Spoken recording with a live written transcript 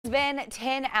It's been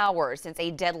 10 hours since a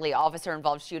deadly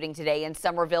officer-involved shooting today in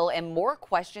Summerville, and more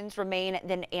questions remain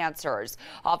than answers.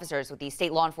 Officers with the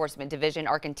State Law Enforcement Division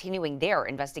are continuing their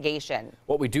investigation.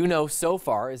 What we do know so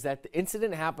far is that the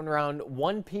incident happened around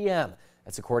 1 p.m.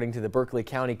 That's according to the Berkeley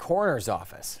County Coroner's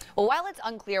Office. Well, while it's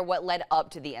unclear what led up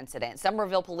to the incident,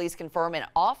 Summerville police confirm an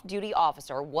off-duty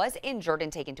officer was injured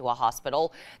and taken to a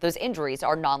hospital. Those injuries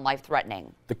are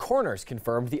non-life-threatening. The coroners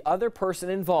confirmed the other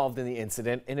person involved in the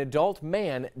incident, an adult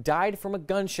man, died from a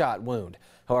gunshot wound.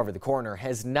 However, the coroner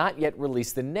has not yet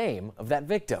released the name of that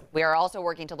victim. We are also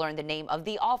working to learn the name of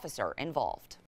the officer involved.